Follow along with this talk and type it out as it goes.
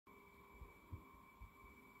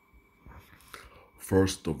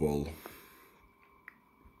First of all,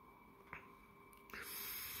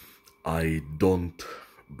 I don't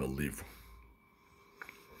believe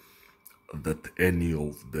that any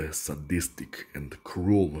of the sadistic and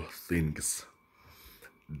cruel things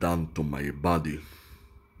done to my body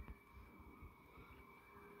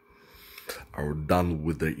are done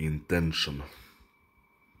with the intention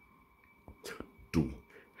to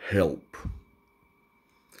help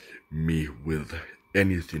me with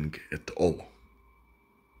anything at all,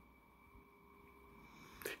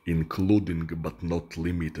 including but not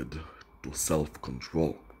limited to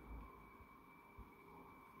self-control,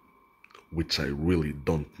 which I really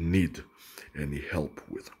don't need any help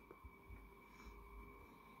with.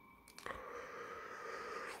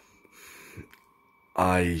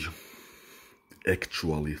 I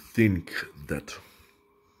actually think that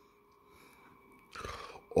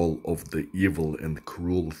all of the evil and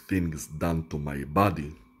cruel things done to my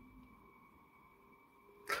body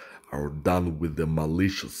are done with a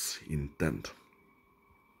malicious intent.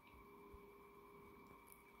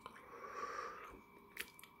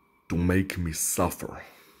 To make me suffer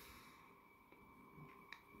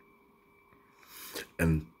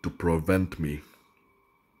and to prevent me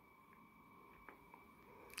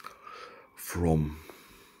from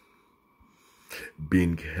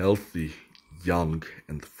being healthy, young,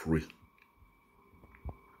 and free.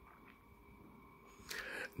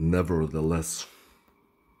 Nevertheless,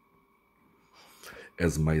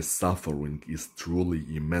 as my suffering is truly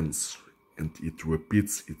immense and it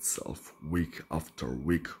repeats itself week after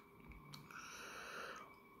week,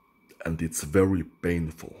 and it's very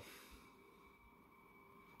painful.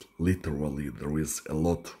 Literally, there is a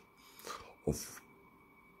lot of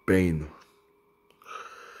pain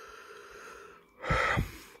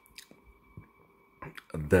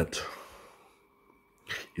that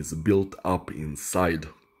is built up inside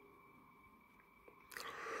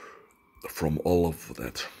from all of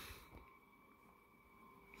that.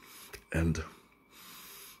 And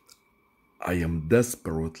I am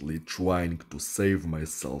desperately trying to save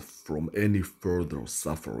myself from any further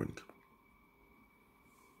suffering.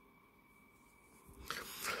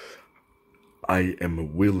 I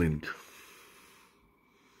am willing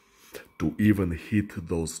to even hit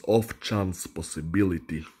those off-chance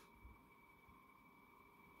possibility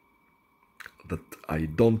that I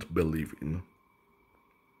don't believe in,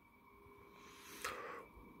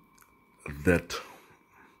 that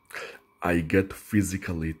I get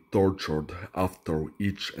physically tortured after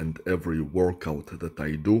each and every workout that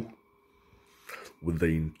I do, with the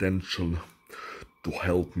intention to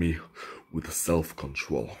help me with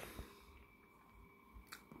self-control.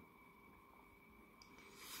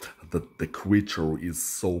 That the creature is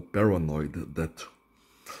so paranoid that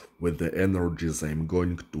with the energies I'm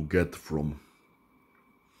going to get from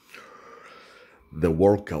the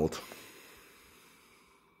workout,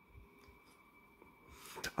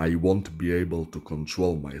 I won't be able to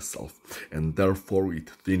control myself, and therefore it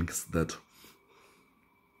thinks that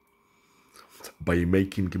by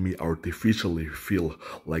making me artificially feel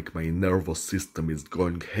like my nervous system is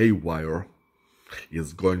going haywire,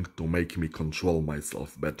 is going to make me control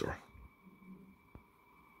myself better.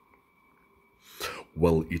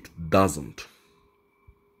 Well, it doesn't.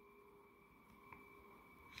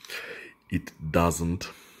 It doesn't,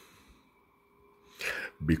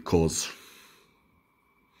 because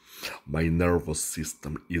my nervous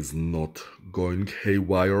system is not going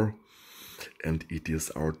haywire and it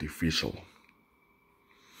is artificial.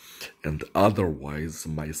 And otherwise,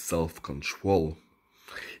 my self-control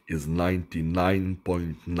is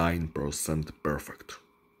 99.9% perfect,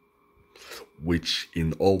 which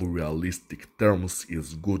in all realistic terms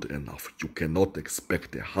is good enough. You cannot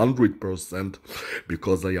expect 100%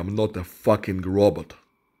 because I am not a fucking robot.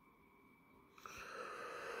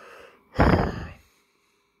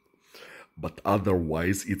 But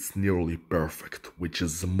otherwise it's nearly perfect, which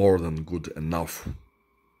is more than good enough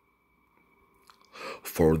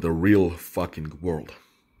for the real fucking world.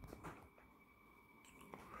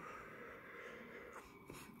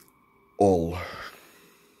 All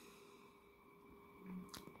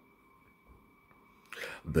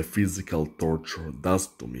the physical torture does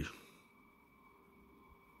to me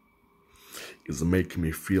is make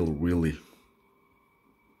me feel really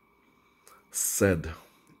sad,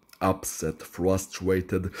 upset,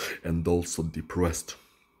 frustrated, and also depressed.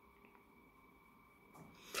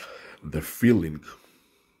 The feeling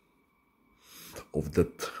of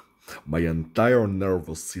that my entire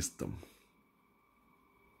nervous system,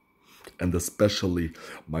 and especially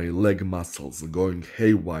my leg muscles, going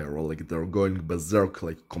haywire, like they're going berserk,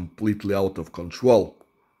 like completely out of control,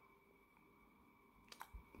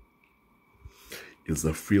 is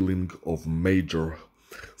a feeling of major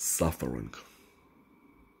suffering.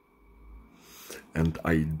 And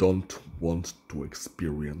I don't want to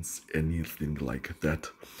experience anything like that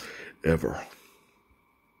ever.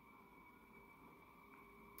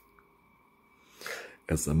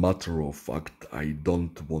 As a matter of fact, I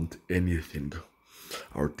don't want anything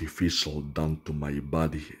artificial done to my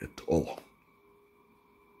body at all.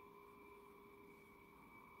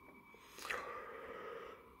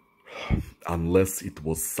 Unless it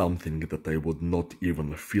was something that I would not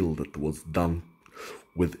even feel that was done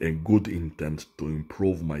with a good intent to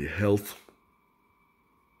improve my health,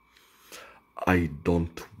 I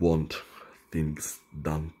don't want things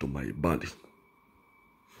done to my body.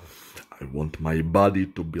 I want my body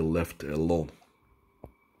to be left alone.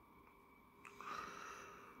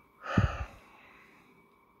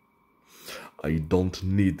 I don't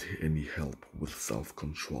need any help with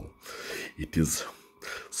self-control. It is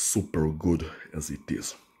super good as it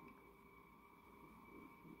is.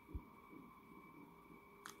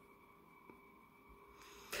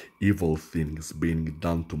 Evil things being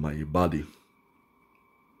done to my body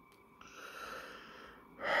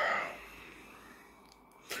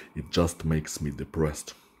it just makes me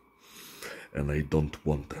depressed, and I don't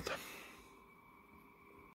want that.